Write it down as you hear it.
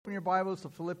open your Bibles to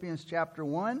Philippians chapter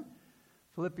 1.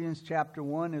 Philippians chapter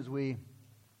 1 as we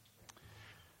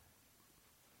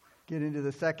get into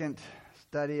the second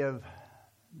study of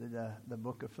the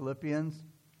book of Philippians.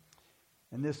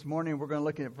 And this morning we're going to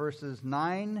look at verses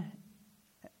 9,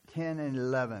 10, and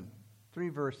 11. 3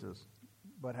 verses,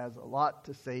 but has a lot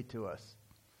to say to us.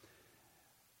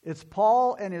 It's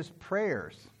Paul and his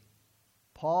prayers.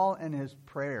 Paul and his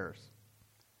prayers.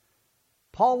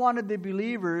 Paul wanted the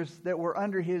believers that were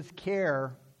under his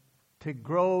care to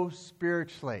grow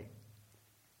spiritually.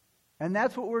 And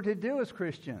that's what we're to do as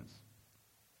Christians.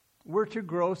 We're to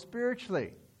grow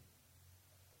spiritually.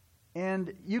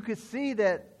 And you could see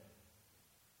that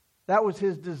was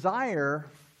his desire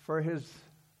for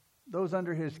those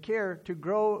under his care to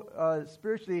grow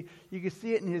spiritually. You can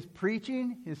see it in his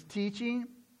preaching, his teaching,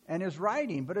 and his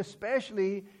writing, but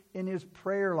especially in his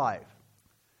prayer life.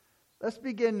 Let's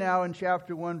begin now in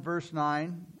chapter 1, verse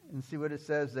 9, and see what it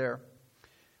says there.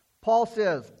 Paul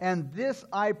says, "And this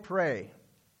I pray,"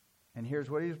 and here's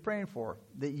what he's praying for,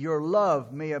 "that your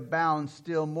love may abound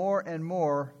still more and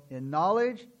more in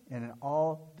knowledge and in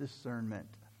all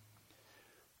discernment."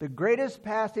 The greatest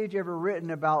passage ever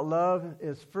written about love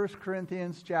is 1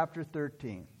 Corinthians chapter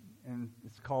 13, and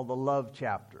it's called the love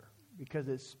chapter because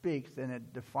it speaks and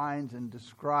it defines and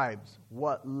describes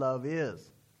what love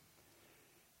is.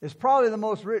 It's probably the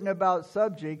most written about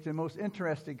subject and most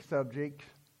interesting subject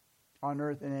on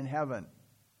earth and in heaven.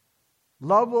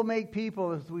 Love will make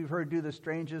people, as we've heard, do the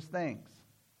strangest things.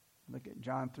 Look at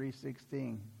John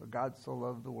 3:16. For God so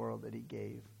loved the world that he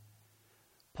gave.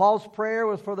 Paul's prayer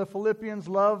was for the Philippians'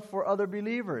 love for other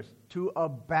believers to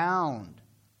abound.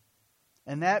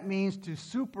 And that means to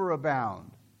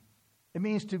superabound. It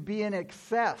means to be in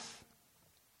excess.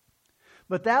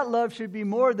 But that love should be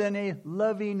more than a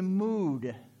loving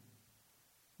mood,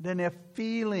 than a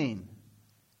feeling,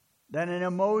 than an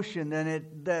emotion,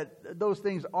 that those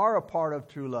things are a part of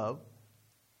true love.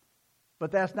 But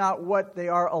that's not what they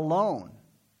are alone.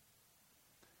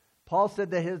 Paul said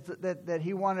that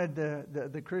he wanted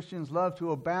the Christians' love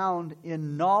to abound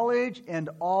in knowledge and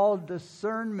all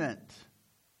discernment.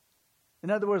 In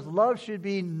other words, love should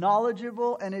be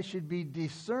knowledgeable and it should be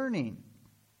discerning.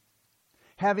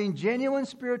 Having genuine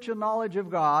spiritual knowledge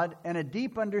of God and a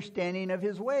deep understanding of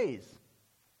his ways.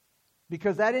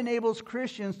 Because that enables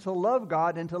Christians to love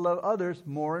God and to love others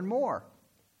more and more.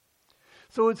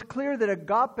 So it's clear that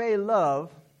agape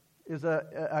love is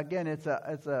it's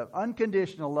a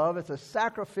unconditional love, it's a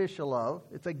sacrificial love,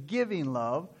 it's a giving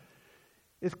love.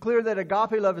 It's clear that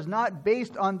agape love is not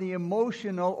based on the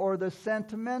emotional or the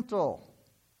sentimental,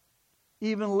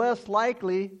 even less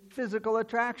likely physical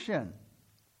attraction.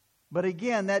 But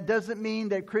again, that doesn't mean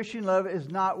that Christian love is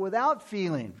not without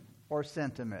feeling or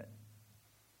sentiment.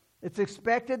 It's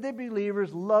expected that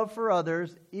believers' love for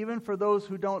others, even for those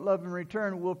who don't love in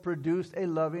return, will produce a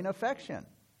loving affection.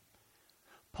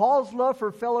 Paul's love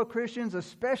for fellow Christians,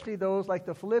 especially those like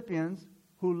the Philippians,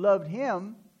 who loved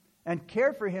him and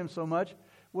cared for him so much,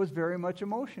 was very much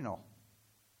emotional.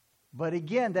 But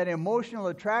again, that emotional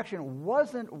attraction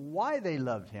wasn't why they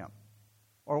loved him,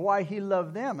 or why he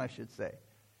loved them, I should say.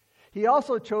 He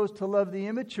also chose to love the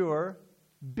immature,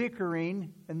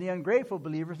 bickering, and the ungrateful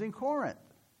believers in Corinth.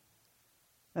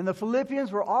 And the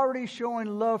Philippians were already showing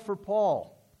love for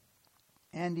Paul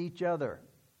and each other.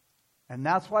 And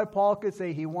that's why Paul could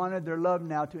say he wanted their love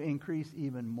now to increase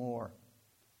even more.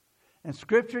 And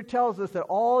Scripture tells us that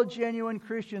all genuine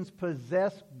Christians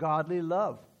possess godly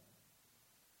love.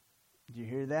 Did you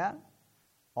hear that?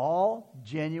 All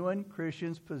genuine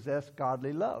Christians possess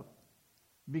godly love.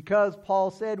 Because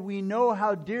Paul said, we know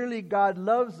how dearly God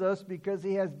loves us because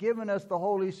he has given us the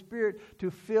Holy Spirit to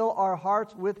fill our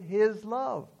hearts with his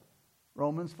love.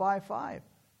 Romans 5:5.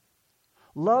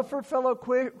 Love for fellow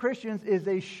Christians is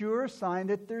a sure sign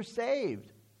that they're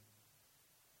saved.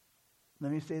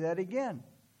 Let me say that again.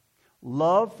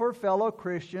 Love for fellow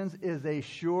Christians is a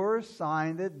sure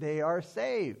sign that they are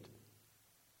saved.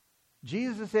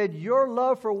 Jesus said, your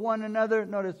love for one another,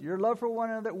 notice, your love for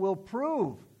one another will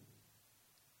prove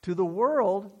to the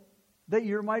world that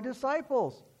you're my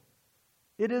disciples.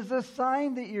 It is a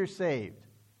sign that you're saved.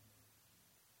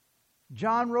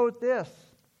 John wrote this,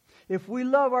 if we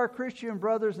love our Christian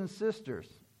brothers and sisters,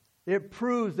 it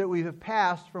proves that we have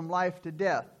passed from life to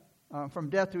death, from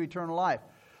death to eternal life.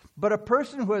 But a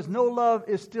person who has no love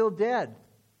is still dead.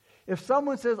 If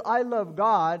someone says, I love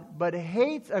God, but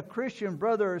hates a Christian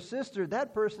brother or sister,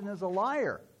 that person is a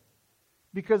liar.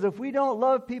 Because if we don't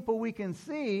love people we can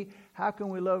see, how can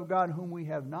we love God whom we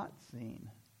have not seen?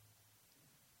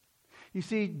 You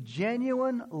see,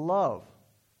 genuine love,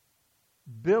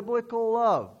 biblical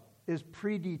love, is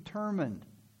predetermined.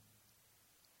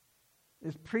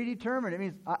 It's predetermined. It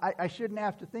means I shouldn't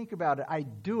have to think about it. I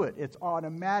do it. It's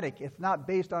automatic. It's not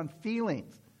based on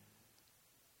feelings.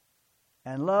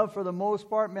 And love, for the most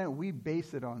part, man, we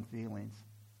base it on feelings.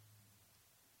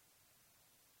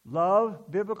 Love,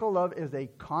 biblical love, is a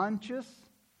conscious,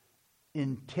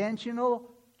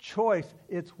 intentional choice.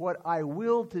 It's what I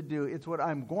will to do. It's what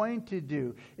I'm going to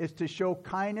do. It's to show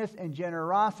kindness and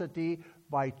generosity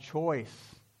by choice.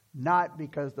 Not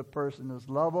because the person is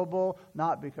lovable,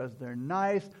 not because they're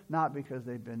nice, not because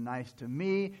they've been nice to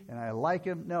me and I like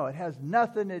them. No, it has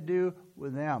nothing to do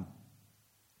with them.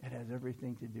 It has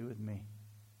everything to do with me.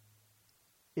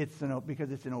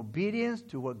 Because it's in obedience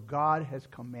to what God has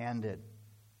commanded.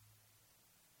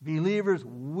 Believers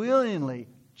willingly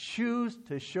choose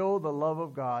to show the love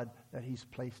of God that He's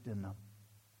placed in them.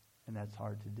 And that's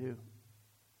hard to do.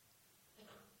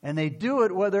 And they do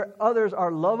it whether others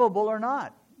are lovable or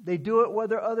not. They do it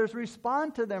whether others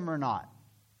respond to them or not.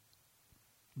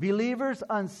 Believers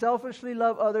unselfishly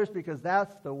love others because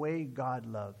that's the way God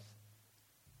loves.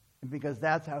 And because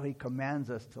that's how He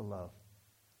commands us to love.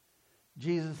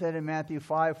 Jesus said in Matthew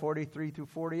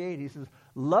 5:43-48, He says,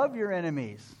 love your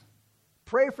enemies.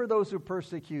 Pray for those who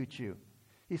persecute you.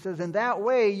 He says, in that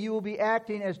way you will be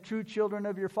acting as true children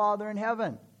of your Father in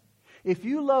heaven. If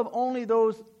you love only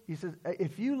those, He says,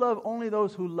 if you love only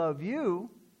those who love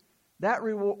you, that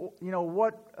reward,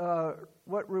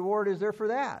 what reward is there for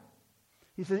that?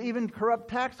 He says, even corrupt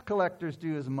tax collectors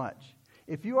do as much.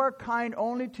 If you are kind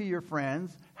only to your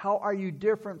friends, how are you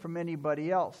different from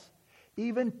anybody else?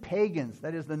 Even pagans,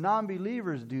 that is the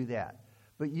non-believers, do that.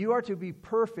 But you are to be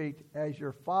perfect as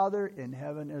your Father in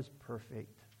heaven is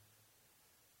perfect.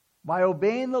 By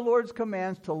obeying the Lord's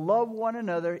commands to love one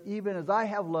another, even as I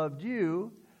have loved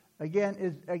you,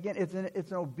 it's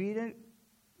an obedient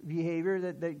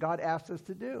behavior that God asks us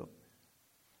to do.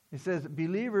 It says,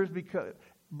 believers,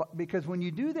 because when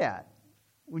you do that,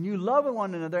 when you love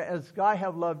one another as I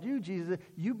have loved you, Jesus,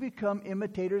 you become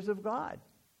imitators of God.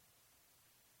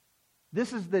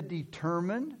 This is the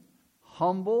determined,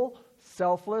 humble,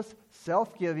 selfless,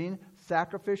 self-giving,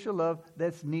 sacrificial love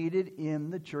that's needed in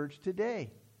the church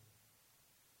today.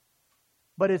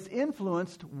 But it's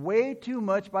influenced way too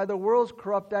much by the world's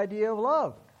corrupt idea of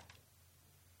love.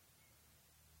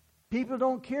 People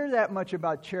don't care that much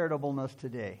about charitableness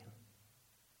today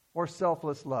or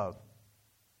selfless love.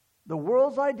 The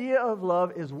world's idea of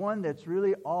love is one that's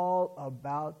really all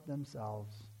about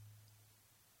themselves.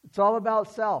 It's all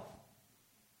about self.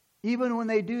 Even when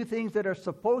they do things that are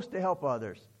supposed to help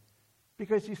others.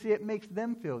 Because you see, it makes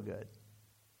them feel good.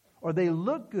 Or they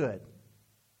look good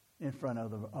in front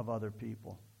of other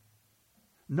people.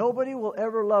 Nobody will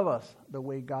ever love us the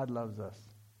way God loves us.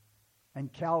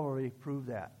 And Calvary proved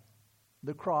that.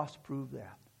 The cross proved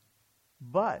that.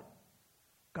 But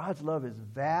God's love is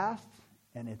vast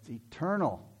and it's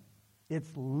eternal.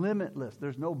 It's limitless.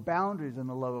 There's no boundaries in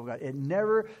the love of God. It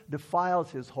never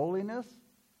defiles His holiness.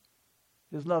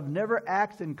 His love never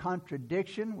acts in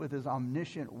contradiction with His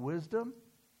omniscient wisdom.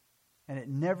 And it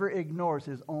never ignores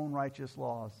His own righteous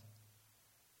laws.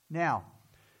 Now,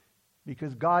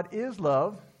 because God is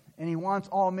love and He wants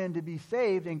all men to be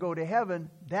saved and go to heaven,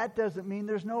 that doesn't mean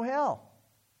there's no hell.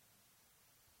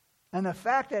 And the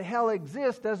fact that hell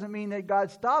exists doesn't mean that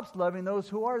God stops loving those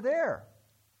who are there.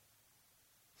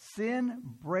 Sin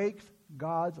breaks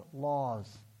God's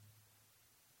laws.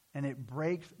 And it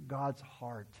breaks God's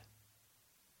heart.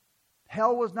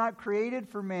 Hell was not created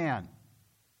for man.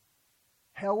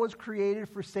 Hell was created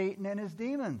for Satan and his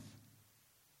demons.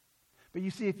 But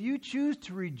you see, if you choose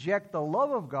to reject the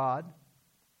love of God,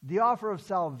 the offer of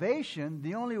salvation,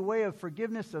 the only way of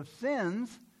forgiveness of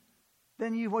sins,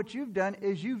 then what you've done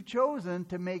is you've chosen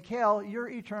to make hell your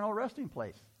eternal resting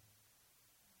place.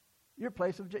 Your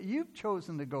place of you've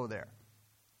chosen to go there.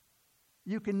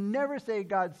 You can never say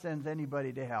God sends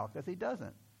anybody to hell, because He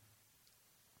doesn't.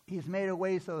 He's made a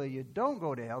way so that you don't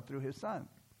go to hell through His Son.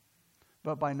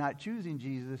 But by not choosing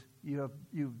Jesus,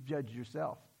 you've judged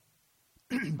yourself.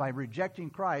 By rejecting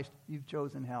Christ, you've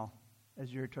chosen hell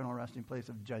as your eternal resting place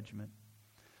of judgment.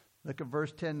 Look at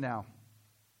verse 10 now.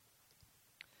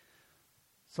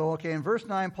 So, in verse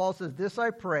 9, Paul says, "This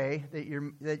I pray,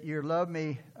 that your love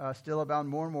may still abound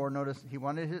more and more." Notice, he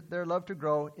wanted their love to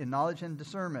grow in knowledge and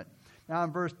discernment. Now,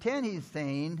 in verse 10,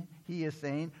 he is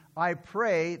saying, "I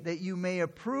pray that you may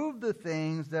approve the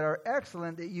things that are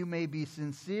excellent, that you may be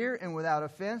sincere and without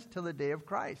offense till the day of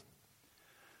Christ."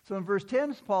 So in verse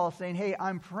 10, Paul is saying, hey,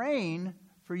 I'm praying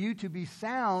for you to be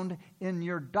sound in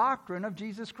your doctrine of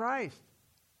Jesus Christ.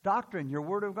 Doctrine, your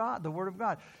Word of God, the Word of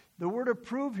God. The word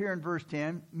approve here in verse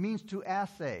 10 means to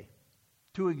assay.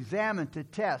 To examine, to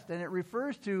test. And it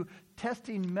refers to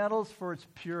testing metals for its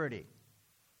purity.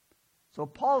 So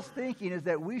Paul's thinking is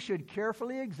that we should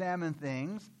carefully examine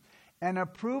things and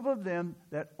approve of them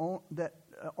that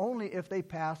only if they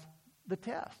pass the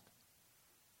test.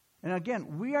 And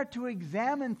again, we are to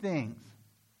examine things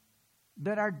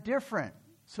that are different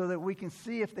so that we can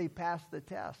see if they pass the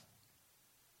test.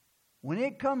 When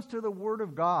it comes to the Word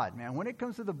of God, man, when it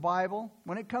comes to the Bible,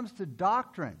 when it comes to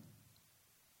doctrine,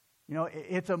 you know,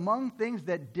 it's among things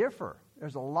that differ.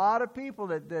 There's a lot of people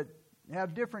that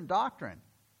have different doctrine,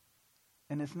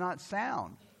 and it's not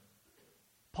sound.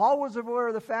 Paul was aware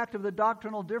of the fact of the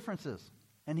doctrinal differences,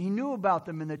 and he knew about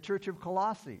them in the church of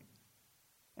Colossae.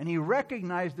 And he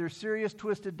recognized their serious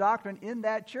twisted doctrine in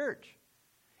that church.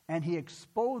 And he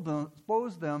exposed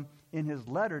them in his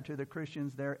letter to the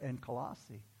Christians there in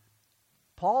Colossae.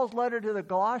 Paul's letter to the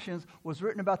Colossians was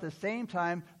written about the same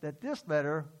time that this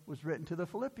letter was written to the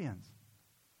Philippians.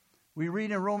 We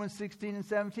read in Romans 16 and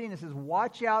 17, it says,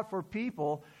 watch out for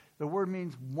people. The word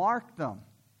means mark them.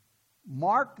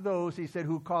 Mark those, he said,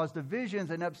 who cause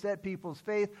divisions and upset people's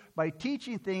faith by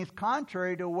teaching things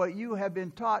contrary to what you have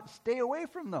been taught. Stay away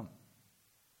from them.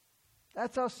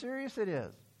 That's how serious it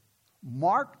is.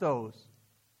 Mark those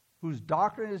whose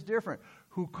doctrine is different,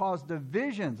 who cause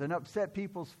divisions and upset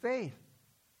people's faith.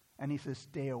 And he says,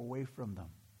 stay away from them.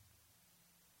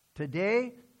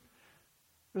 Today,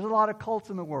 there's a lot of cults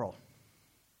in the world.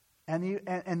 And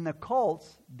the cults,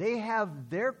 they have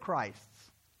their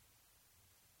Christs.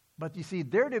 But you see,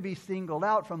 they're to be singled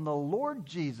out from the Lord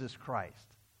Jesus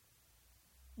Christ.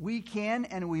 We can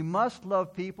and we must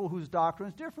love people whose doctrine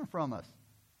is different from us.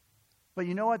 But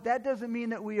you know what? That doesn't mean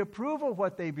that we approve of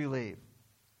what they believe.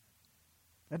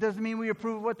 That doesn't mean we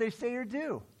approve of what they say or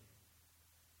do.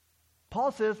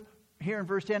 Paul says here in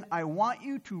verse 10, I want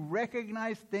you to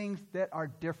recognize things that are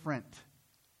different.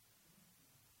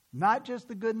 Not just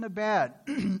the good and the bad.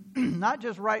 Not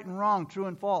just right and wrong, true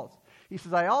and false. He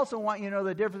says, I also want you to know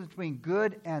the difference between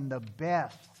good and the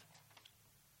best.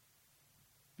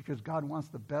 Because God wants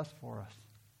the best for us.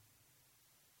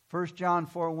 1 John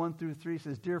 4, 1 through 3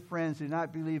 says, dear friends, do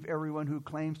not believe everyone who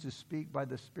claims to speak by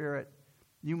the Spirit.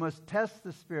 You must test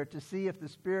the Spirit to see if the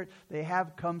Spirit they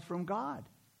have comes from God.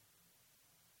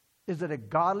 Is it a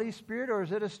godly spirit or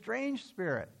is it a strange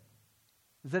spirit?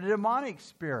 Is it a demonic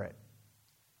spirit?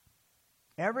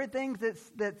 Everything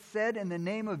that's said in the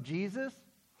name of Jesus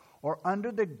or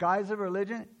under the guise of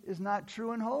religion is not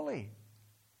true and holy.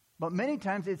 But many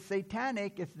times it's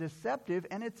satanic, it's deceptive,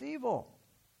 and it's evil.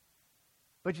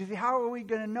 But you see, how are we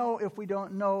going to know if we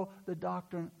don't know the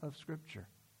doctrine of Scripture?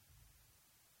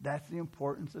 That's the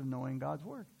importance of knowing God's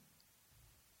Word.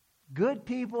 Good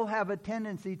people have a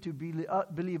tendency to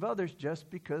believe others just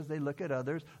because they look at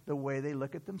others the way they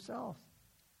look at themselves.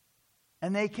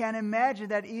 And they can't imagine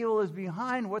that evil is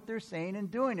behind what they're saying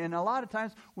and doing. And a lot of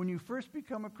times when you first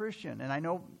become a Christian, and I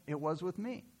know it was with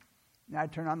me,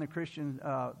 I'd turn on the Christian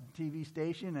TV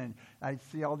station and I'd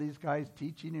see all these guys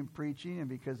teaching and preaching, and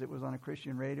because it was on a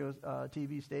Christian radio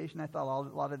TV station, I thought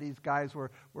a lot of these guys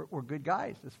were good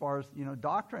guys as far as, you know,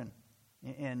 doctrine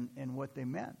and what they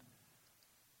meant.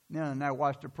 And I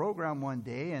watched a program one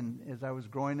day, and as I was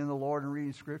growing in the Lord and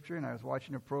reading Scripture, and I was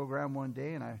watching a program one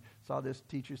day, and I saw this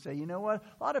teacher say, you know what?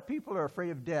 A lot of people are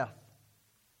afraid of death.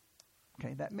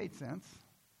 Okay, that made sense.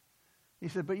 He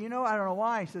said, but you know, I don't know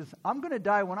why. He says, I'm going to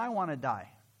die when I want to die.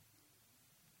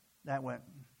 That went,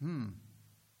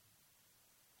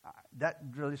 That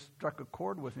really struck a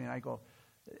chord with me, and I go,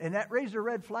 and that raised a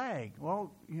red flag.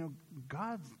 Well, you know,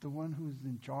 God's the one who's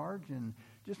in charge, and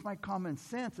just my common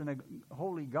sense and a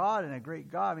holy God and a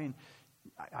great God. I mean,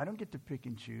 I don't get to pick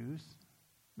and choose.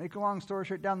 Make a long story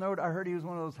short, down the road, I heard he was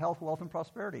one of those health, wealth, and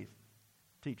prosperity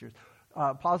teachers.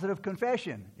 Positive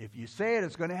confession. If you say it,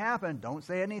 it's going to happen. Don't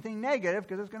say anything negative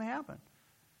because it's going to happen.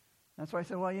 That's why I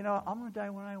said, well, you know, I'm going to die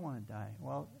when I want to die.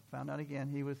 Well, found out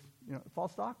again he was, you know,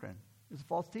 false doctrine. He was a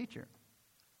false teacher.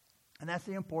 And that's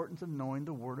the importance of knowing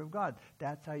the Word of God.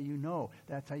 That's how you know.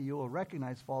 That's how you will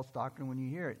recognize false doctrine when you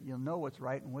hear it. You'll know what's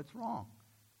right and what's wrong.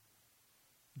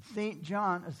 St.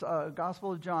 John,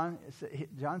 Gospel of John,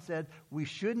 John said, we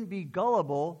shouldn't be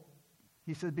gullible.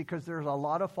 He said, because there's a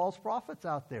lot of false prophets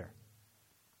out there.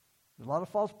 There's a lot of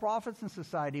false prophets in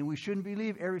society, and we shouldn't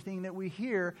believe everything that we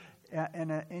hear,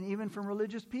 and even from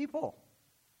religious people.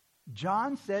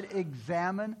 John said,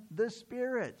 examine the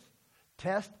spirits.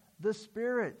 Test the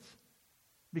spirits.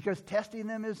 Because testing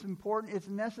them is important. It's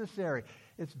necessary.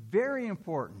 It's very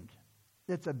important.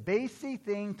 It's a basic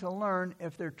thing to learn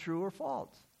if they're true or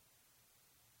false.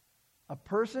 A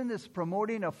person that's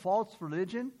promoting a false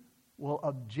religion will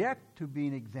object to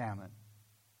being examined.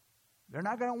 They're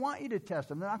not going to want you to test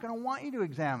them. They're not going to want you to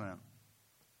examine them.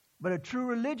 But a true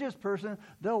religious person,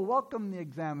 they'll welcome the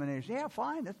examination. Yeah,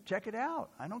 fine, let's check it out.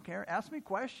 I don't care. Ask me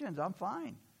questions. I'm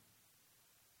fine.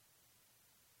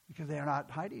 Because they are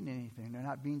not hiding anything. They're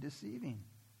not being deceiving.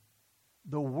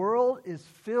 The world is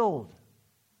filled.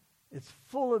 It's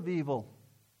full of evil.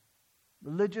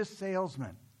 Religious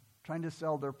salesmen trying to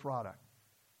sell their product.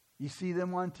 You see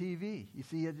them on TV. You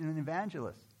see it in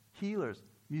evangelists, healers,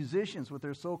 musicians with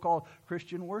their so-called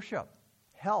Christian worship,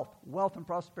 health, wealth, and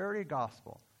prosperity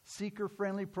gospel,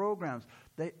 seeker-friendly programs,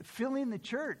 filling the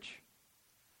church.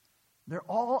 They're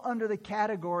all under the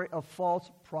category of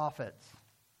false prophets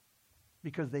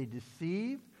because they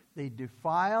deceive, they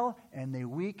defile, and they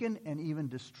weaken and even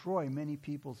destroy many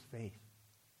people's faith.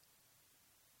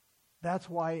 That's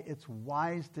why it's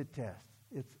wise to test.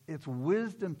 It's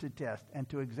wisdom to test and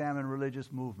to examine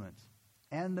religious movements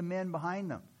and the men behind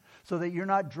them so that you're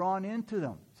not drawn into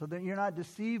them, so that you're not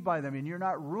deceived by them and you're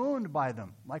not ruined by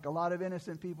them like a lot of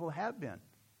innocent people have been.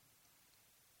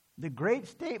 The great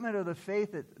statement of the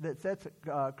faith that sets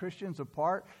Christians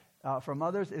apart from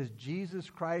others is Jesus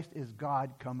Christ is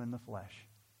God come in the flesh.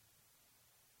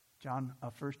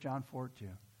 1 John 4:2.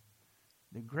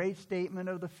 The great statement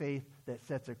of the faith that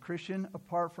sets a Christian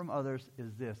apart from others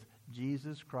is this: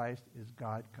 Jesus Christ is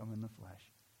God come in the flesh.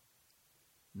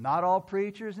 Not all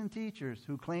preachers and teachers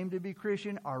who claim to be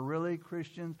Christian are really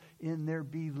Christians in their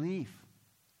belief.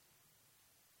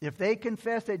 If they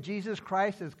confess that Jesus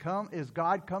Christ is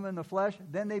God come in the flesh,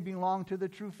 then they belong to the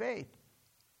true faith.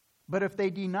 But if they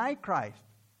deny Christ,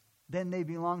 then they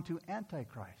belong to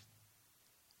Antichrist.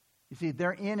 You see,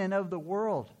 they're in and of the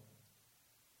world.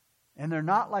 And they're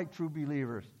not like true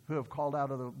believers who have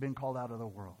been called out of the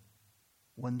world.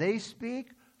 When they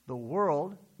speak, the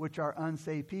world, which are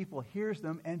unsaved people, hears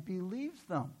them and believes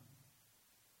them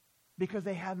because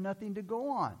they have nothing to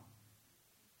go on.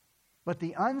 But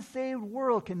the unsaved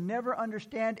world can never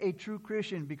understand a true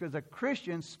Christian because a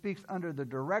Christian speaks under the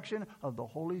direction of the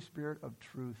Holy Spirit of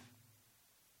truth.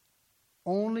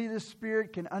 Only the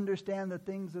Spirit can understand the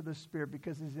things of the Spirit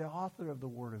because He's the author of the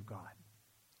Word of God.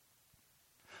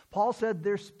 Paul said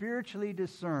they're spiritually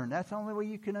discerned. That's the only way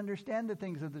you can understand the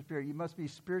things of the Spirit. You must be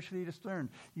spiritually discerned.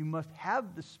 You must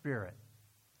have the Spirit.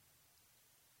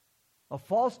 A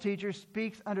false teacher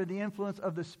speaks under the influence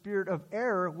of the spirit of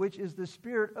error, which is the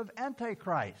spirit of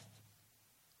Antichrist.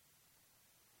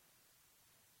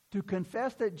 To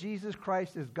confess that Jesus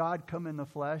Christ is God come in the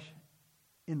flesh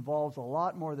involves a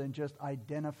lot more than just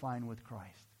identifying with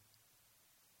Christ.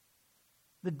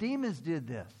 The demons did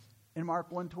this in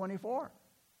Mark 1:24.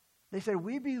 They said,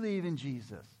 we believe in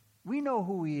Jesus. We know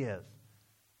who He is.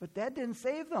 But that didn't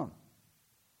save them.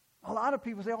 A lot of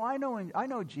people say, I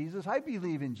know Jesus. I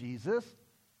believe in Jesus.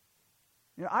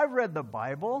 I've read the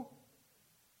Bible.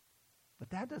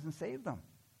 But that doesn't save them.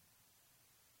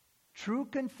 True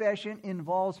confession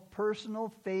involves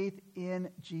personal faith in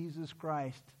Jesus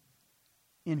Christ,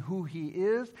 in who He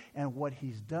is and what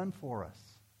He's done for us.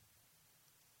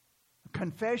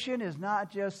 Confession is not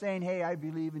just saying, hey, I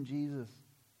believe in Jesus.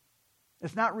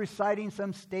 It's not reciting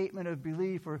some statement of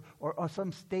belief or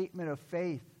some statement of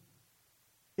faith.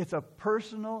 It's a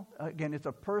personal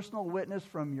witness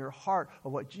from your heart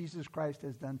of what Jesus Christ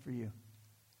has done for you.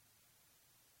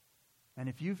 And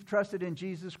if you've trusted in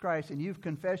Jesus Christ and you've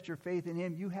confessed your faith in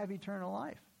Him, you have eternal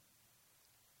life.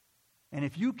 And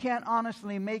if you can't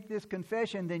honestly make this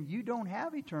confession, then you don't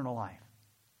have eternal life.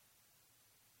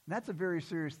 And that's a very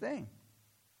serious thing.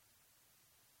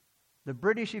 The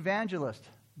British evangelist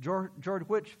George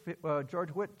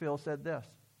Whitefield said this.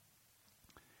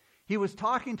 He was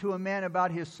talking to a man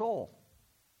about his soul.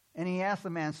 And he asked the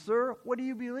man, "Sir, what do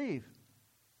you believe?"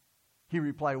 He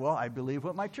replied, "Well, I believe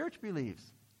what my church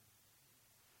believes."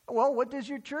 "Well, what does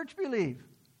your church believe?"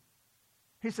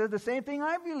 He said, "The same thing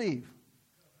I believe."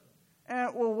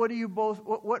 "And well, what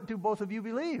do both of you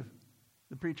believe?"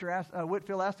 The preacher asked,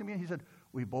 Whitefield asked him again. He said,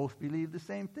 "We both believe the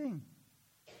same thing."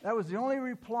 That was the only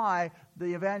reply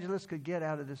the evangelist could get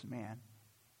out of this man.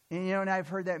 And I've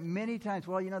heard that many times.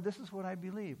 Well, this is what I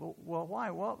believe. Well,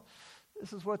 why? Well,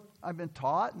 this is what I've been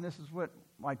taught, and this is what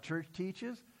my church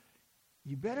teaches.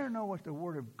 You better know what the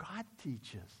Word of God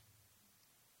teaches.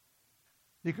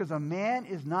 Because a man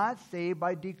is not saved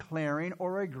by declaring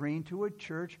or agreeing to a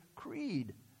church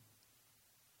creed.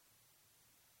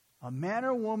 A man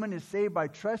or woman is saved by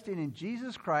trusting in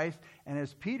Jesus Christ, and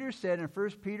as Peter said in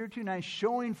 1 Peter 2:9,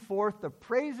 showing forth the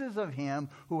praises of Him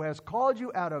who has called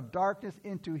you out of darkness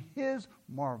into His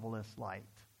marvelous light.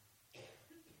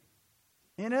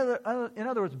 In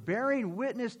other words, bearing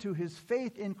witness to his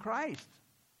faith in Christ.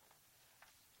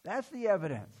 That's the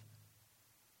evidence.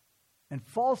 And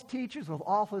false teachers will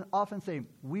often say,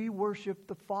 we worship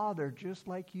the Father just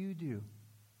like you do.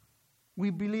 We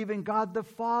believe in God the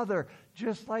Father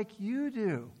just like you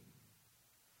do.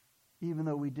 Even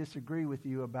though we disagree with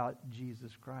you about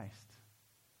Jesus Christ.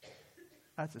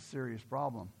 That's a serious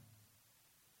problem.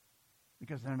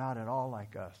 Because they're not at all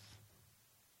like us.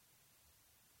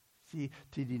 See,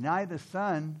 to deny the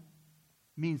Son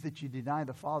means that you deny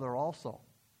the Father also.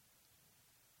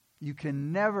 You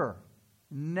can never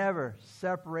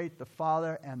separate the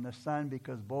Father and the Son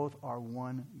because both are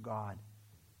one God.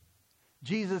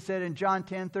 Jesus said in John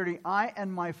 10:30, I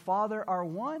and my Father are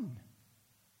one.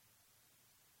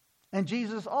 And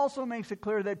Jesus also makes it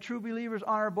clear that true believers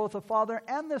honor both the Father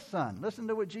and the Son. Listen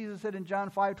to what Jesus said in John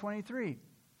 5:23.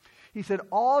 He said,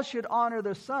 all should honor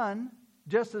the Son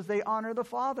just as they honor the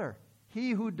Father.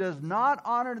 He who does not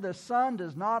honor the Son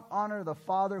does not honor the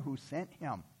Father who sent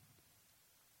him.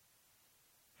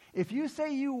 If you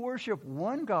say you worship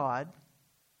one God,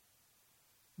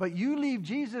 but you leave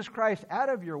Jesus Christ out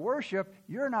of your worship,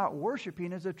 you're not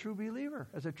worshiping as a true believer,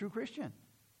 as a true Christian.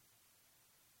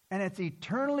 And it's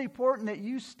eternally important that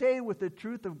you stay with the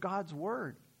truth of God's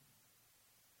Word.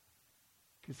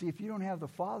 Because see, if you don't have the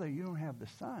Father, you don't have the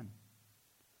Son.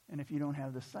 And if you don't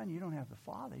have the Son, you don't have the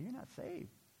Father. You're not saved.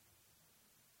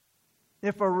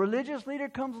 If a religious leader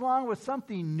comes along with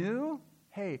something new,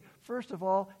 hey, first of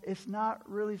all, it's not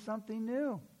really something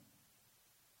new.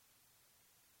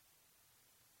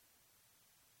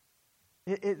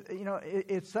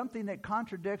 It's something that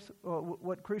contradicts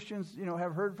what Christians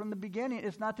have heard from the beginning.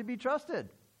 It's not to be trusted.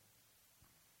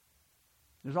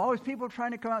 There's always people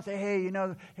trying to come out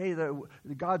and say,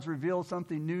 God's revealed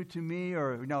something new to me,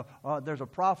 or there's a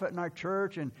prophet in our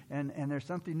church, and there's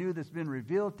something new that's been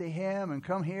revealed to him, and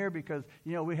come here because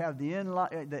we have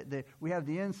we have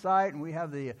the insight, and we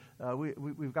have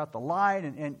we've got the light,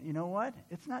 and you know what?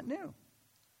 It's not new.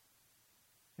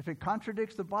 If it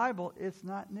contradicts the Bible, it's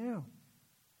not new.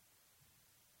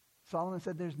 Solomon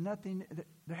said,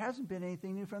 there hasn't been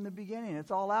anything new from the beginning. It's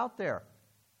all out there.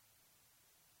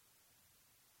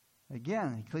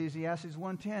 Again, Ecclesiastes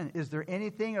 1:10, is there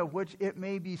anything of which it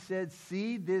may be said,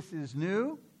 see, this is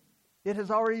new? It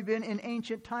has already been in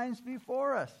ancient times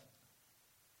before us.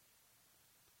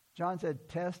 John said,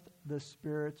 test the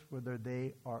spirits whether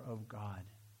they are of God.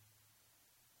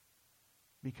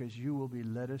 Because you will be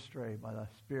led astray by the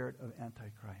spirit of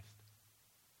Antichrist.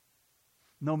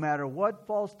 No matter what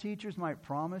false teachers might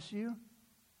promise you,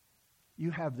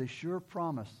 you have the sure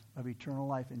promise of eternal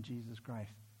life in Jesus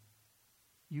Christ.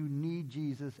 You need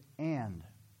Jesus and.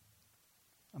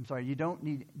 You don't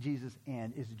need Jesus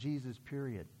and. It's Jesus,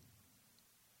 period.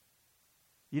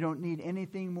 You don't need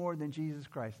anything more than Jesus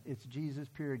Christ. It's Jesus,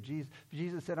 period.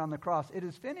 Jesus said on the cross, it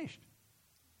is finished.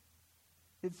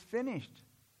 It's finished.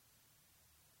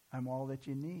 I'm all that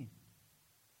you need.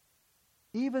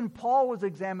 Even Paul was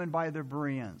examined by the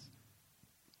Bereans,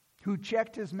 who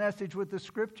checked his message with the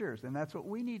Scriptures, and that's what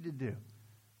we need to do.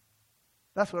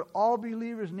 That's what all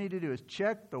believers need to do, is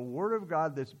check the Word of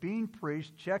God that's being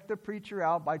preached, check the preacher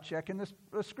out by checking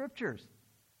the Scriptures.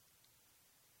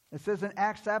 It says in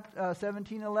Acts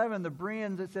 17:11, the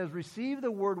Bereans, it says, receive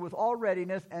the Word with all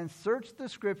readiness and search the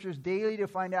Scriptures daily to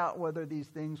find out whether these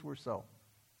things were so.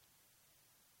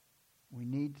 We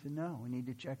need to know. We need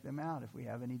to check them out if we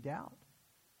have any doubt.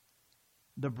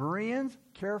 The Bereans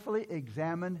carefully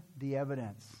examined the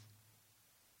evidence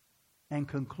and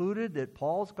concluded that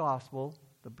Paul's gospel,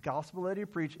 the gospel that he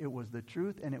preached, it was the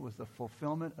truth and it was the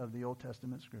fulfillment of the Old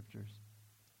Testament Scriptures,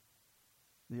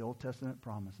 the Old Testament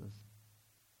promises.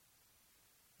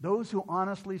 Those who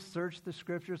honestly search the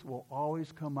Scriptures will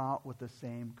always come out with the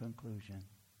same conclusion.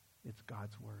 It's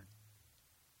God's Word.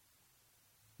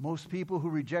 Most people who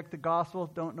reject the gospel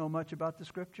don't know much about the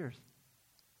Scriptures.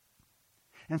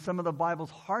 And some of the Bible's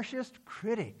harshest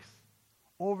critics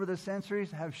over the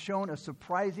centuries have shown a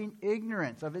surprising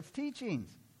ignorance of its teachings.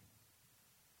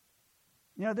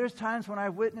 There's times when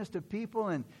I've witnessed to people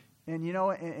and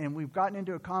we've gotten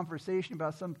into a conversation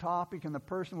about some topic and the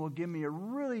person will give me a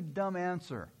really dumb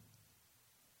answer.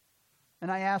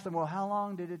 And I ask them, well, how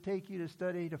long did it take you to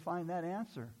study to find that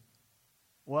answer?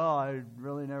 Well, I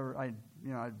really never,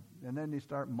 and then they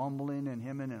start mumbling and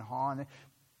hemming and hawing.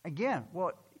 Again,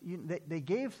 well, they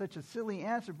gave such a silly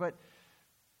answer, but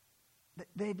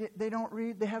they don't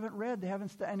read, they haven't read, they haven't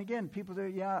studied. And again, people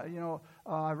say,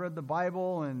 I read the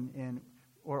Bible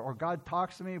or God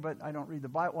talks to me, but I don't read the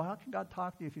Bible. Well, how can God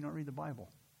talk to you if you don't read the Bible?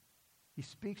 He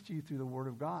speaks to you through the Word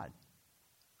of God.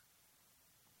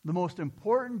 The most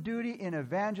important duty in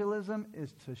evangelism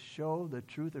is to show the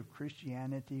truth of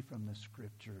Christianity from the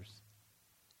Scriptures.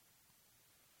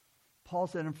 Paul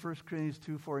said in 1 Corinthians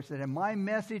 2:4, he said, and my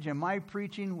message and my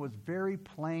preaching was very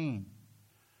plain.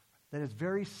 That is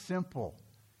very simple.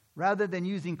 Rather than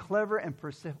using clever and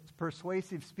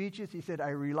persuasive speeches, he said, I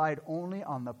relied only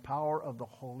on the power of the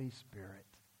Holy Spirit.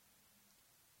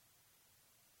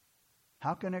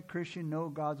 How can a Christian know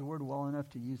God's word well enough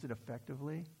to use it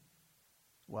effectively?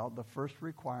 Well, the first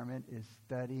requirement is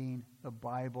studying the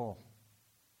Bible.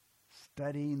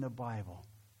 Studying the Bible.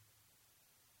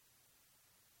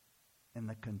 And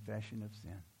the confession of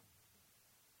sin.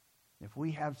 If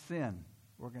we have sin,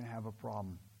 we're going to have a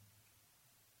problem.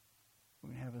 We're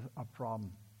going to have a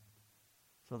problem.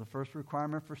 So the first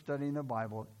requirement for studying the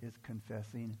Bible is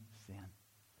confessing sin.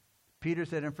 Peter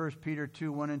said in 1 Peter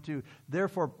 2:1-2,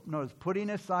 therefore, notice, putting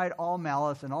aside all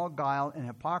malice and all guile and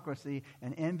hypocrisy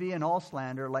and envy and all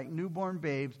slander, like newborn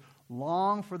babes,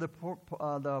 long for the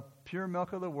pure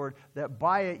milk of the word, that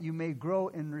by it you may grow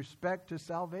in respect to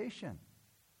salvation.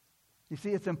 You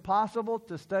see, it's impossible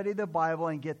to study the Bible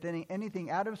and get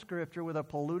anything out of Scripture with a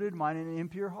polluted mind and an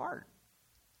impure heart.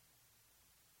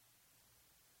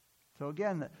 So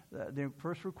again, the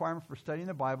first requirement for studying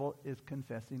the Bible is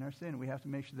confessing our sin. We have to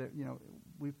make sure that,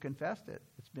 we've confessed it.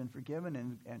 It's been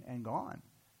forgiven and gone.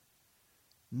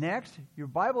 Next, your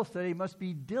Bible study must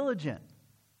be diligent.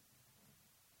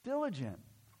 Diligent.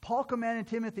 Paul commanded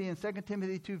Timothy in 2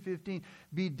 Timothy 2:15,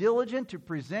 be diligent to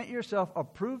present yourself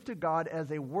approved to God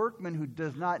as a workman who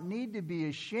does not need to be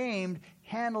ashamed,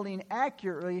 handling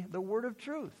accurately the word of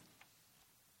truth.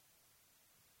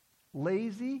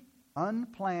 Lazy,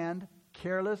 unplanned,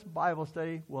 careless Bible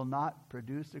study will not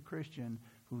produce a Christian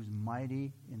who's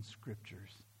mighty in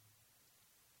Scriptures.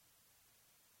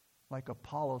 Like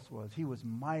Apollos was. He was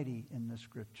mighty in the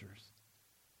Scriptures.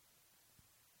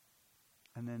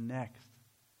 And then next,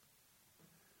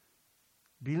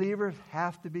 believers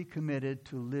have to be committed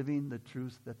to living the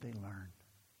truths that they learned.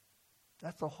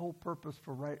 That's the whole purpose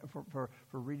for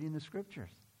reading the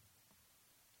Scriptures.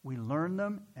 We learn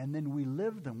them and then we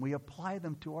live them. We apply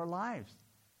them to our lives.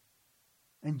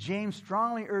 And James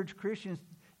strongly urged Christians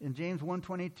in James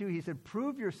 1:22, he said,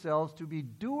 prove yourselves to be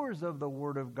doers of the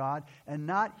word of God and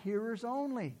not hearers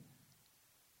only.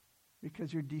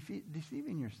 Because you're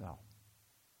deceiving yourself.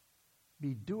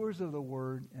 Be doers of the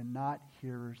word and not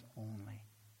hearers only.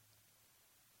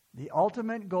 The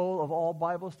ultimate goal of all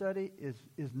Bible study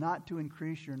is not to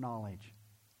increase your knowledge.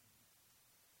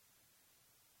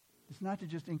 It's not to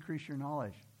just increase your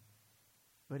knowledge,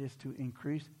 but it's to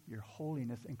increase your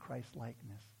holiness and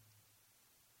Christ-likeness.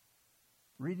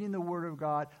 Reading the Word of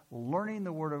God, learning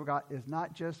the Word of God is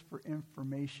not just for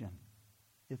information.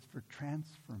 It's for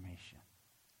transformation.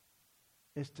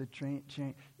 It's to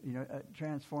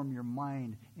transform your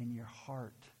mind and your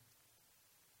heart.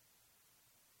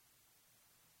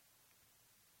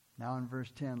 Now in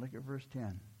verse 10, look at verse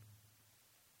 10.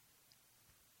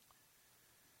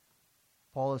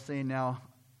 Paul is saying now,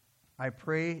 I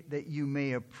pray that you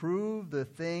may approve the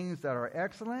things that are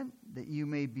excellent, that you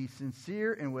may be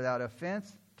sincere and without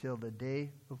offense till the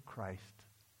day of Christ.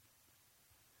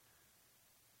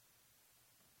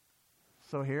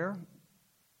 So here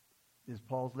is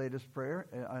Paul's latest prayer.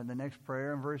 The next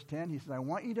prayer in verse 10, he says, I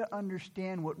want you to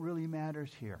understand what really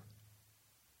matters here,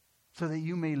 so that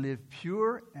you may live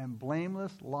pure and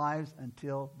blameless lives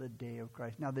until the day of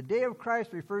Christ. Now, the day of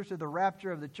Christ refers to the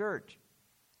rapture of the church.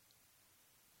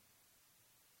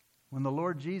 When the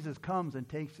Lord Jesus comes and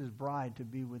takes his bride to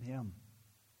be with him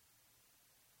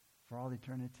for all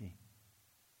eternity.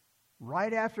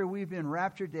 Right after we've been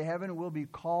raptured to heaven, we'll be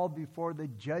called before the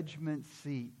judgment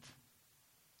seat.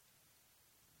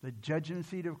 The judgment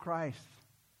seat of Christ.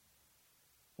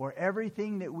 Where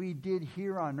everything that we did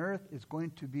here on earth is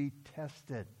going to be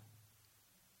tested.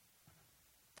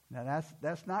 Now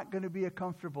that's not going to be a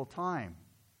comfortable time.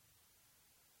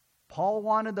 Paul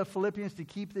wanted the Philippians to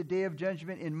keep the day of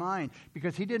judgment in mind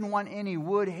because he didn't want any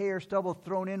wood, hay, or stubble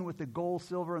thrown in with the gold,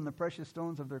 silver, and the precious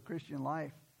stones of their Christian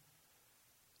life.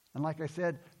 And like I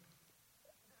said,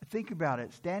 think about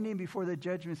it. Standing before the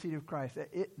judgment seat of Christ,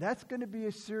 that's going to be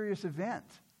a serious event.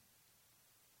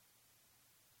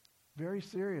 Very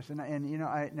serious. And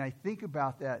I think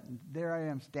about that. And there I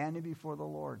am standing before the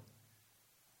Lord.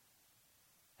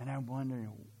 And I'm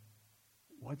wondering,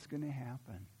 what's going to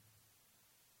happen?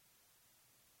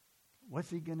 What's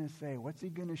he going to say? What's he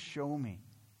going to show me?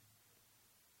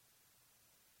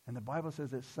 And the Bible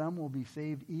says that some will be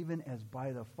saved even as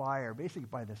by the fire, basically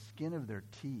by the skin of their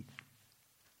teeth.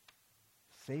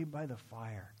 Saved by the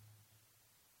fire.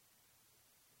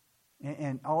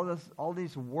 And all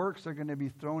these works are going to be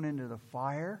thrown into the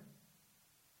fire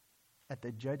at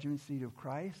the judgment seat of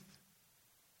Christ.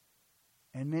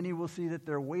 And many will see that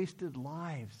their wasted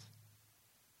lives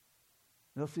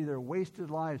They'll see their wasted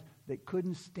lives that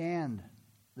couldn't stand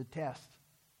the test.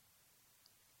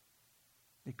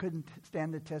 They couldn't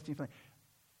stand the testing.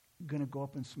 Going to go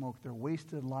up in smoke. Their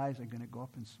wasted lives are going to go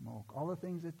up in smoke. All the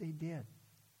things that they did.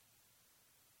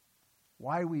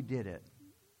 Why we did it.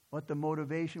 What the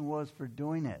motivation was for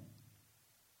doing it.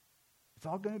 It's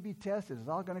all going to be tested. It's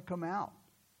all going to come out.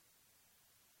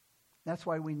 That's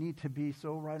why we need to be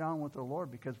so right on with the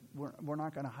Lord, because we're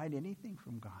not going to hide anything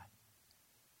from God.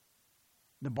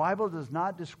 The Bible does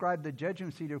not describe the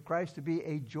judgment seat of Christ to be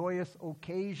a joyous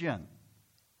occasion,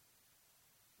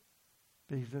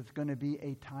 because it's going to be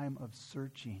a time of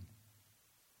searching.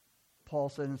 Paul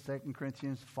said in 2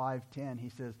 Corinthians 5:10, he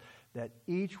says that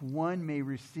each one may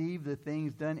receive the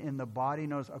things done in the body,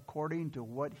 knows according to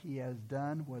what he has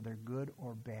done, whether good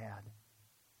or bad.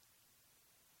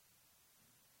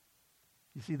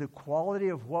 You see, the quality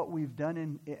of what we've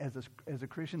done as a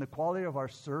Christian, the quality of our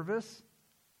service,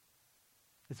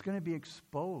 it's going to be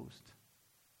exposed.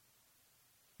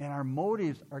 And our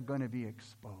motives are going to be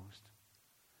exposed.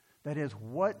 That is,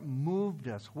 what moved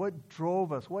us, what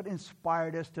drove us, what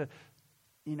inspired us to,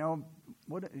 Joe,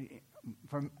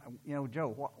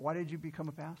 why did you become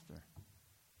a pastor?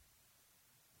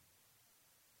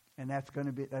 And that's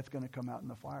going to come out in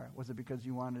the fire. Was it because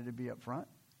you wanted to be up front?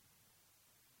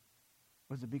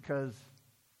 Was it because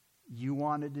you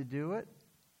wanted to do it?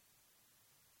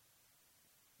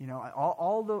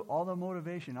 All the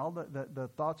motivation, all the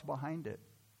thoughts behind it.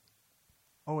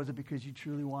 Or was it because you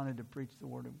truly wanted to preach the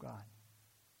Word of God?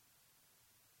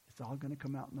 It's all going to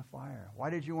come out in the fire. Why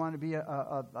did you want to be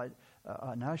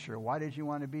an usher? Why did you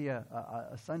want to be a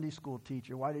Sunday school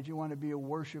teacher? Why did you want to be a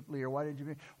worship leader? Why did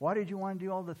you want to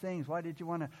do all the things? Why did you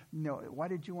want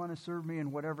to serve me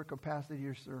in whatever capacity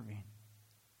you're serving?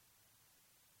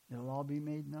 It'll all be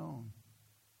made known.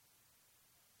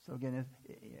 So again,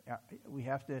 we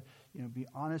have to be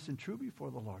honest and true before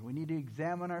the Lord. We need to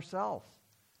examine ourselves,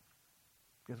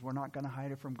 because we're not going to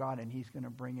hide it from God, and He's going to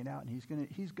bring it out, and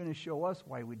He's going to show us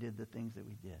why we did the things that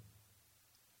we did.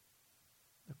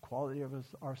 The quality of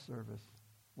our service.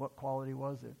 What quality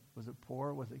was it? Was it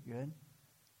poor? Was it good?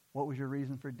 What was your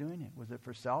reason for doing it? Was it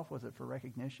for self? Was it for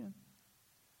recognition?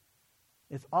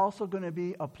 It's also going to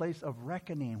be a place of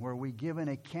reckoning where we give an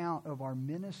account of our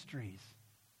ministries.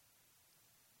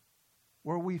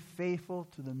 Were we faithful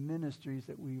to the ministries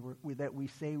that we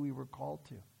say we were called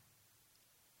to?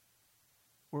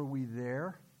 Were we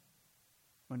there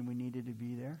when we needed to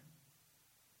be there?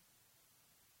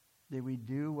 Did we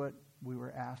do what we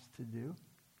were asked to do?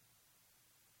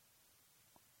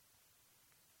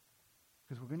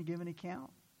 Because we're going to give an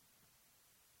account.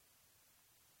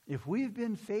 If we've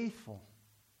been faithful,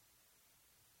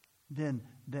 then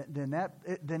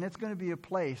it's going to be a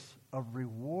place of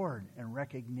reward and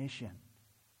recognition.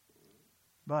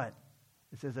 But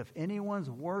it says, if anyone's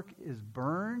work is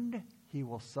burned, he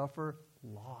will suffer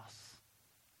loss.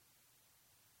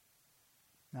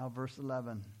 Now verse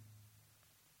 11.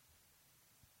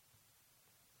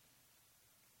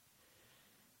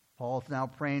 Paul's now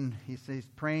praying, he says,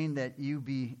 praying that you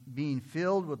be being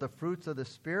filled with the fruits of the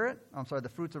Spirit, the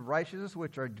fruits of righteousness,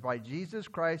 which are by Jesus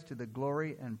Christ, to the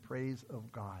glory and praise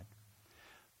of God.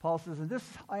 Paul says, and this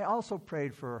I also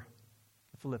prayed for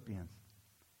the Philippians.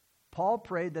 Paul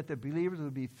prayed that the believers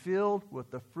would be filled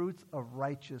with the fruits of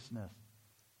righteousness.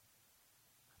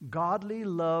 Godly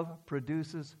love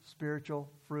produces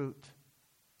spiritual fruit.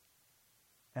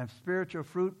 And spiritual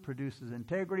fruit produces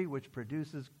integrity, which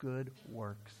produces good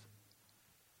works.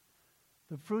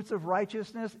 The fruits of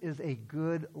righteousness is a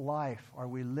good life. Are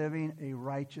we living a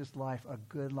righteous life, a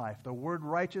good life? The word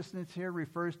righteousness here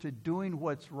refers to doing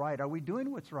what's right. Are we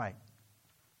doing what's right?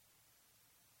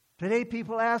 Today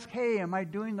people ask, hey, am I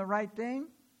doing the right thing?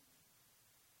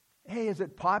 Hey, is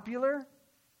it popular?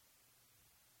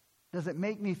 Does it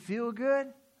make me feel good?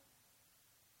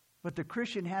 But the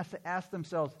Christian has to ask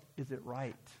themselves, is it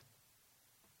right?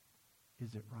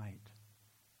 Is it right?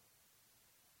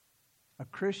 A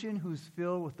Christian who's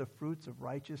filled with the fruits of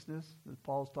righteousness, that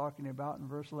Paul's talking about in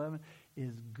verse 11,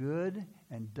 is good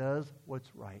and does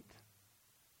what's right.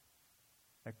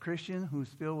 A Christian who's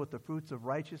filled with the fruits of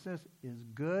righteousness is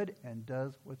good and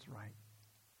does what's right.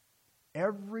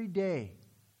 Every day,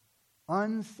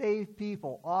 unsaved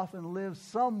people often live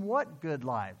somewhat good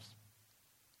lives.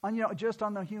 And, just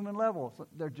on the human level. So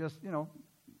they're just,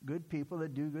 good people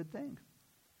that do good things.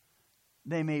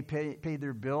 They may pay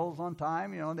their bills on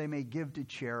time. They may give to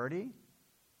charity.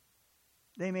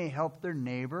 They may help their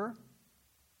neighbor.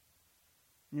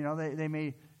 They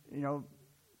may,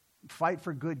 fight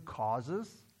for good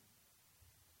causes.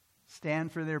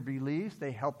 Stand for their beliefs.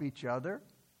 They help each other.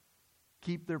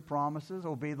 keep their promises,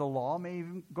 obey the law, may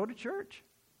even go to church.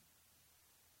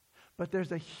 But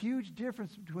there's a huge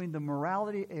difference between the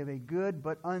morality of a good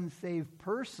but unsaved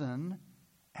person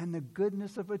and the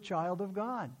goodness of a child of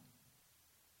God.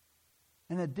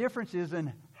 And the difference is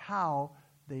in how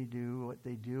they do what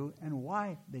they do and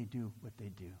why they do what they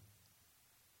do.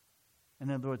 In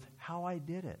other words, how I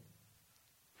did it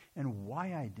and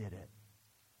why I did it.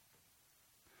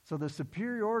 So the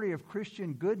superiority of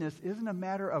Christian goodness isn't a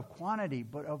matter of quantity,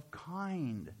 but of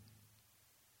kind.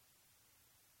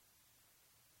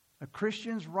 A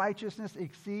Christian's righteousness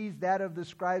exceeds that of the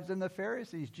scribes and the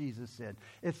Pharisees, Jesus said.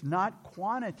 It's not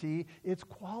quantity, it's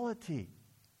quality.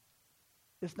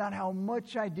 It's not how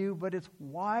much I do, but it's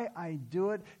why I do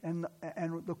it and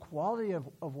the quality of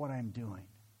what I'm doing.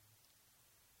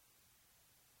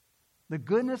 The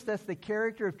goodness that's the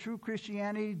character of true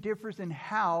Christianity differs in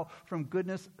how from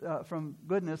goodness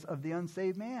of the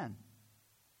unsaved man.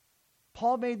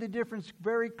 Paul made the difference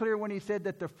very clear when he said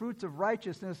that the fruits of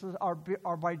righteousness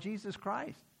are by Jesus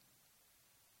Christ.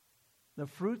 The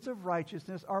fruits of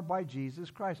righteousness are by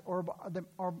Jesus Christ, or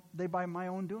are they by my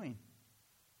own doing?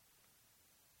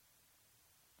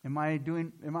 Am I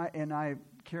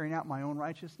carrying out my own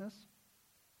righteousness?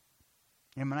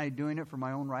 Am I doing it for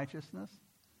my own righteousness?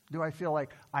 Do I feel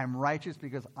like I'm righteous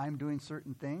because I'm doing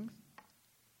certain things?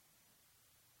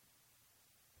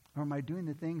 Or am I doing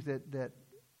the things that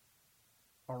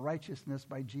are righteousness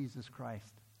by Jesus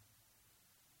Christ?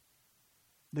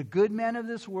 The good man of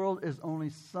this world is only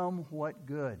somewhat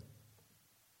good.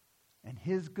 And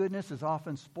his goodness is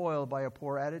often spoiled by a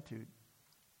poor attitude.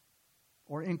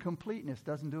 Or incompleteness,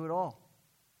 doesn't do it all.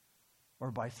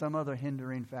 Or by some other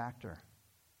hindering factor.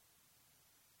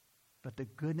 But the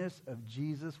goodness of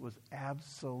Jesus was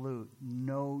absolute,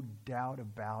 no doubt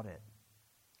about it.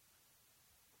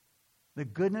 The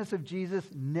goodness of Jesus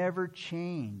never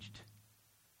changed.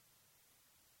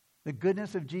 The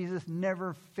goodness of Jesus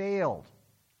never failed.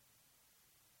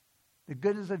 The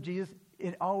goodness of Jesus,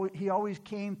 he always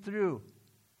came through.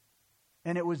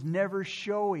 And it was never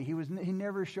showy. He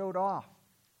never showed off.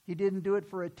 He didn't do it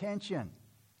for attention.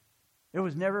 It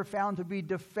was never found to be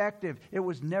defective. It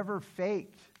was never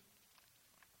faked.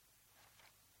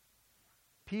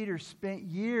 Peter spent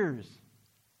years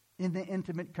in the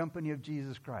intimate company of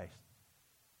Jesus Christ.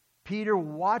 Peter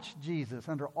watched Jesus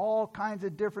under all kinds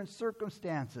of different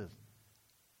circumstances.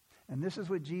 And this is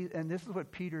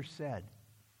what Peter said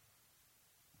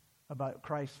about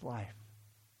Christ's life.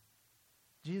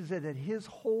 Jesus said that his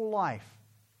whole life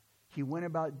he went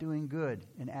about doing good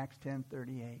in Acts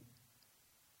 10:38.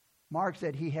 Mark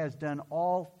said he has done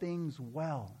all things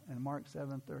well in Mark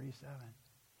 7:37.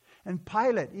 And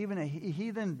Pilate, even a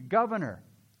heathen governor,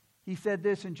 he said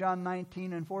this in John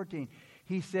 19:14.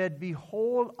 He said,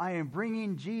 "Behold, I am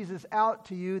bringing Jesus out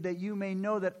to you that you may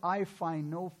know that I find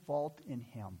no fault in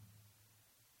him."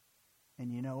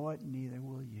 And you know what? Neither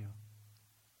will you.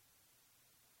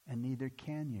 And neither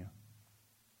can you.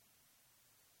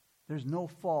 There's no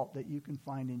fault that you can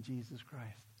find in Jesus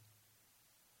Christ.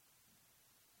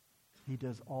 He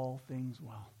does all things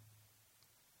well.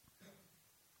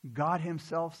 God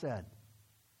himself said,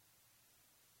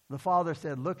 the Father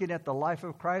said, looking at the life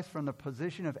of Christ from the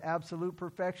position of absolute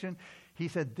perfection, he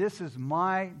said, "This is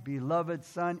my beloved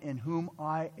Son in whom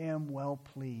I am well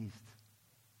pleased."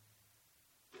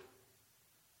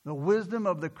 The wisdom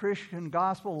of the Christian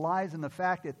gospel lies in the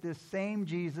fact that this same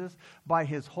Jesus, by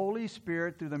his Holy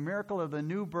Spirit, through the miracle of the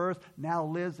new birth, now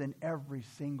lives in every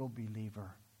single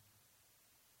believer.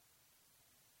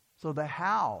 So the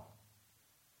how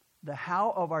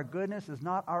of our goodness is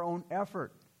not our own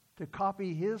effort to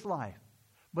copy his life,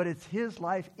 but it's his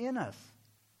life in us.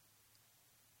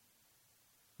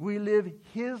 We live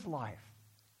his life.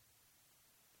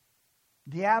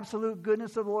 The absolute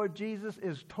goodness of the Lord Jesus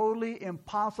is totally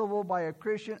impossible by a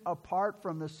Christian apart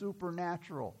from the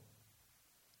supernatural.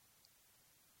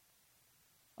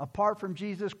 Apart from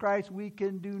Jesus Christ, we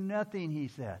can do nothing, he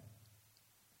said.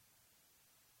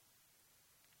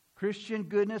 Christian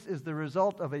goodness is the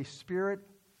result of a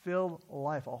Spirit-filled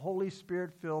life, a Holy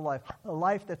Spirit-filled life, a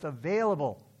life that's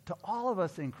available to all of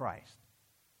us in Christ.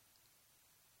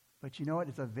 But you know what?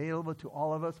 It's available to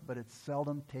all of us, but it's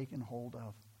seldom taken hold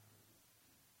of.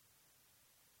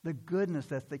 The goodness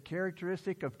that's the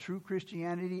characteristic of true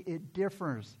Christianity, it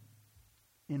differs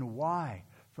in why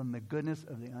from the goodness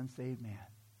of the unsaved man.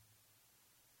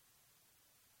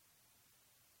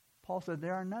 Paul said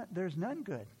there's none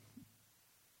good.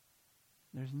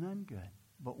 There's none good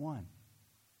but one,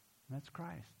 and that's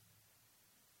Christ.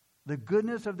 The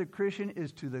goodness of the Christian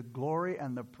is to the glory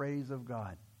and the praise of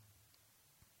God.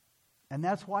 And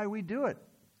that's why we do it.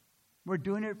 We're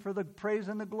doing it for the praise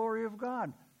and the glory of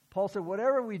God. Paul said,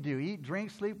 whatever we do, eat,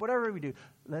 drink, sleep, whatever we do,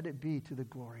 let it be to the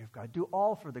glory of God. Do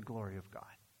all for the glory of God.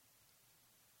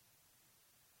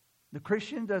 The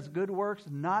Christian does good works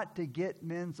not to get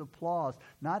men's applause,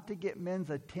 not to get men's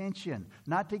attention,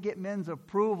 not to get men's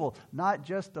approval, not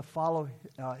just to follow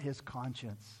his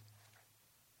conscience.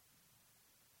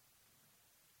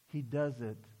 He does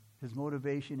it. His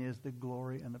motivation is the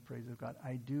glory and the praise of God.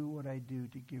 I do what I do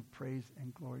to give praise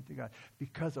and glory to God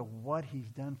because of what He's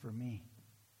done for me.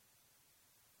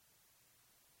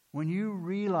 When you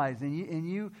realize and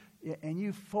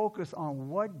you focus on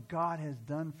what God has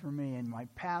done for me in my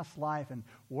past life and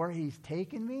where He's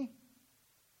taken me,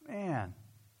 man,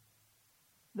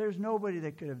 there's nobody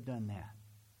that could have done that.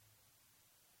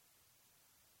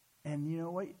 And you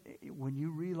know what? When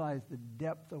you realize the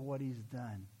depth of what He's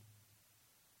done,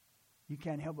 you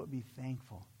can't help but be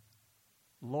thankful.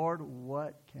 Lord,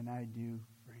 what can I do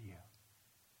for you?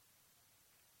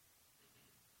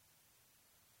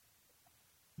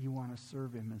 You want to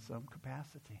serve Him in some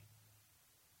capacity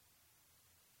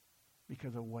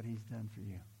because of what He's done for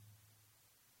you.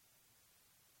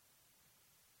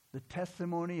 The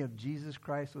testimony of Jesus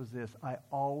Christ was this: I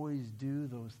always do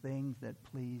those things that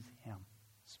please Him.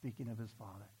 Speaking of His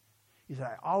Father. He said,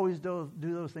 I always do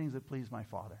those things that please my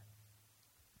Father.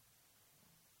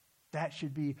 That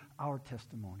should be our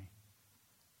testimony.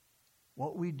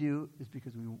 What we do is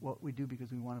because we want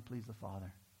to please the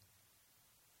Father.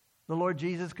 The Lord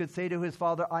Jesus could say to His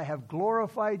Father, I have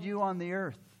glorified you on the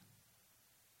earth.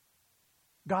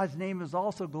 God's name is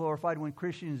also glorified when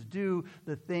Christians do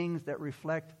the things that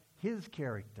reflect His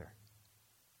character.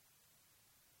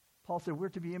 Paul said we're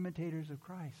to be imitators of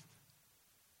Christ.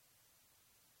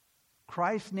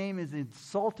 Christ's name is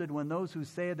insulted when those who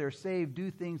say they're saved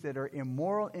do things that are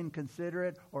immoral,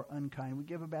 inconsiderate, or unkind. We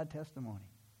give a bad testimony.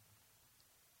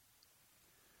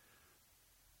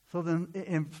 So then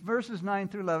in verses 9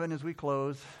 through 11, as we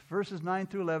close, verses 9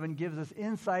 through 11 gives us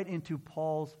insight into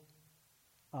Paul's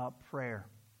prayer.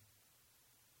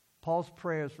 Paul's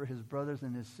prayers for his brothers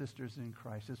and his sisters in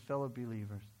Christ, his fellow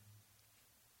believers.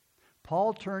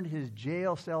 Paul turned his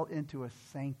jail cell into a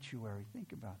sanctuary.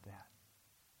 Think about that.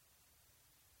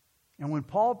 And when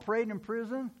Paul prayed in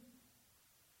prison,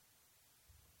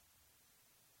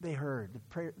 they heard.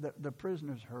 The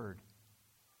prisoners heard.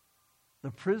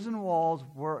 The prison walls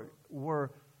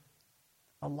were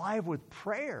alive with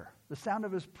prayer, the sound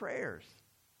of his prayers.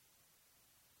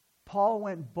 Paul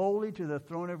went boldly to the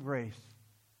throne of grace,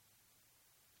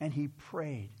 and he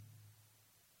prayed.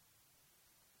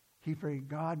 He prayed,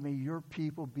 God, may your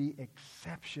people be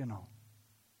exceptional.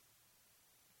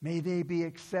 May they be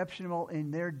exceptional in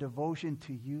their devotion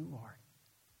to you, Lord.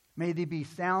 May they be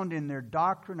sound in their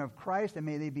doctrine of Christ, and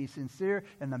may they be sincere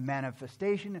in the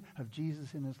manifestation of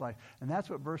Jesus in his life. And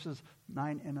that's what verses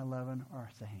 9 and 11 are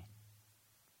saying.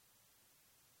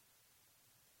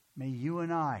 May you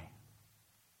and I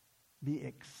be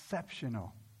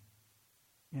exceptional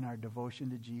in our devotion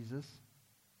to Jesus.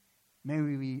 May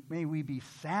we be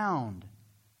sound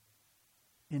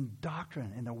in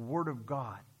doctrine, in the Word of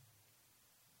God.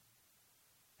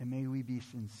 And may we be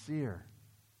sincere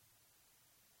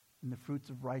in the fruits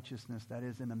of righteousness, that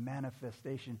is, in the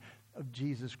manifestation of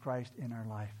Jesus Christ in our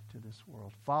life to this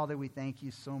world. Father, we thank you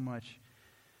so much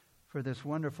for this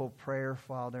wonderful prayer,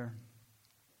 Father.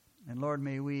 And Lord,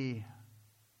 may we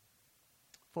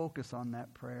focus on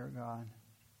that prayer, God.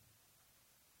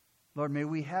 Lord, may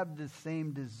we have the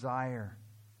same desire.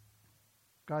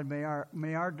 God,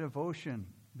 may our devotion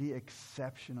be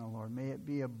exceptional, Lord. May it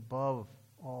be above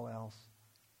all else.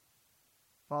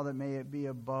 Father, may it be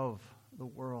above the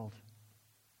world.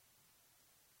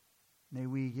 May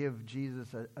we give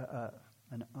Jesus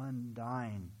an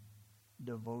undying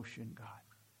devotion, God.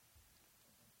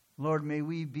 Lord, may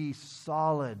we be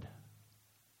solid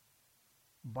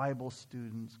Bible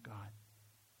students, God.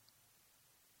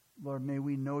 Lord, may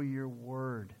we know your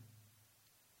word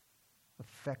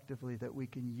effectively, that we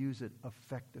can use it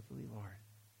effectively, Lord.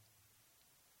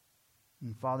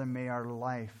 And Father, may our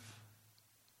life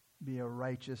be a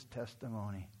righteous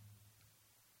testimony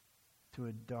to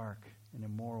a dark and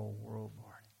immoral world,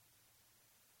 Lord.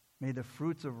 May the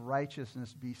fruits of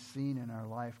righteousness be seen in our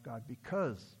life, God,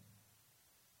 because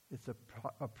it's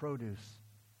a produce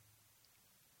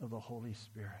of the Holy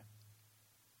Spirit.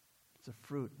 It's a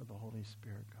fruit of the Holy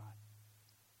Spirit, God.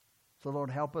 So, Lord,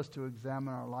 help us to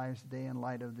examine our lives today in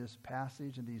light of this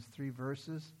passage and these 3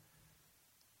 verses.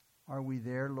 Are we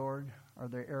there, Lord? Are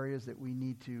there areas that we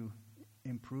need to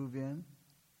improve in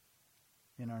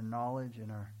our knowledge,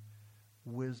 in our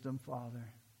wisdom, Father,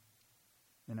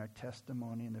 in our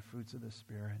testimony and the fruits of the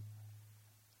Spirit?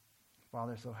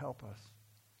 Father, so help us.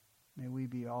 May we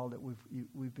be all that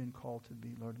we've been called to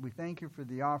be, Lord. We thank you for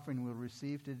the offering we'll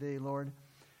receive today, Lord.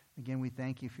 Again, we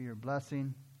thank you for your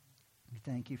blessing. We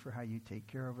thank you for how you take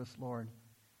care of us, Lord.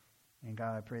 And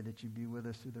God, I pray that you be with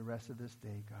us through the rest of this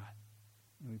day, God.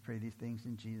 And we pray these things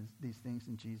in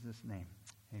Jesus' name.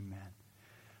 Amen.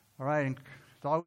 All right, and it's all